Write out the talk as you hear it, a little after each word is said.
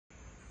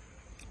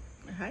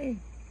Hi,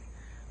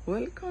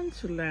 welcome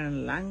to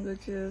Learn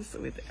Languages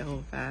with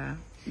Elva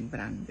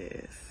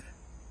Brandes.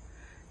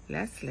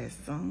 Last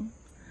lesson,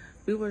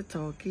 we were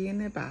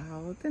talking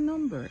about the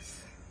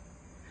numbers.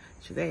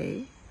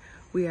 Today,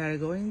 we are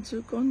going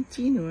to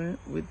continue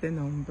with the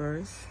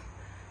numbers,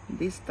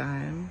 this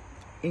time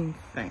in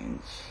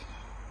French.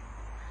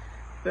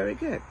 Very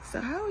good.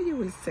 So how you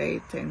will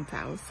say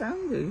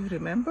 10,000? Do you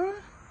remember?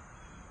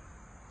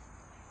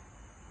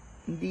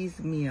 This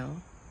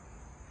meal.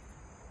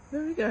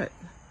 Very good.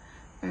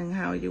 And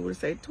how you will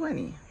say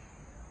 20?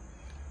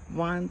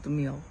 1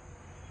 meal.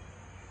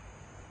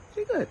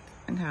 Very good.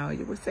 And how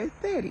you will say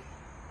 30?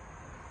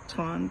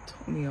 30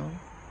 meal.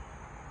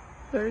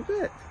 Very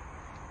good.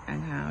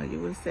 And how you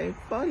will say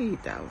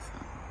 40,000?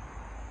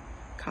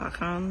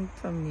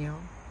 40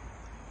 meal.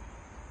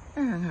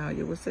 And how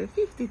you will say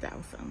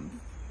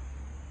 50,000?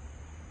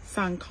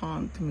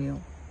 50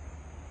 mil.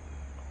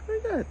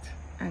 Very good.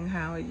 And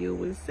how you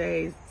will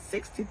say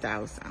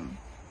 60,000?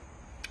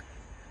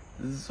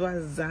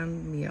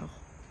 60,000.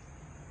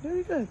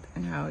 Very good.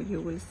 And how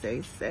you will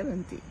say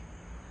 70?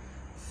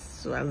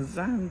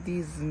 70,000.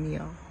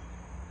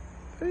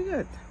 Very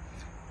good.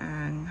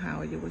 And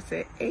how you will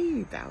say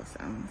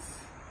 80,000?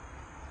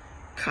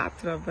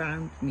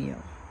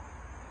 80,000.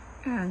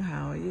 And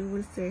how you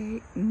will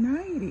say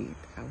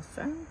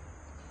 90,000?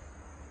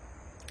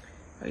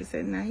 How you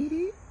say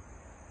 90?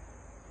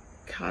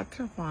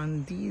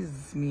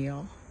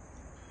 90,000.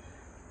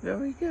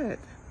 Very good.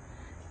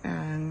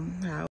 And how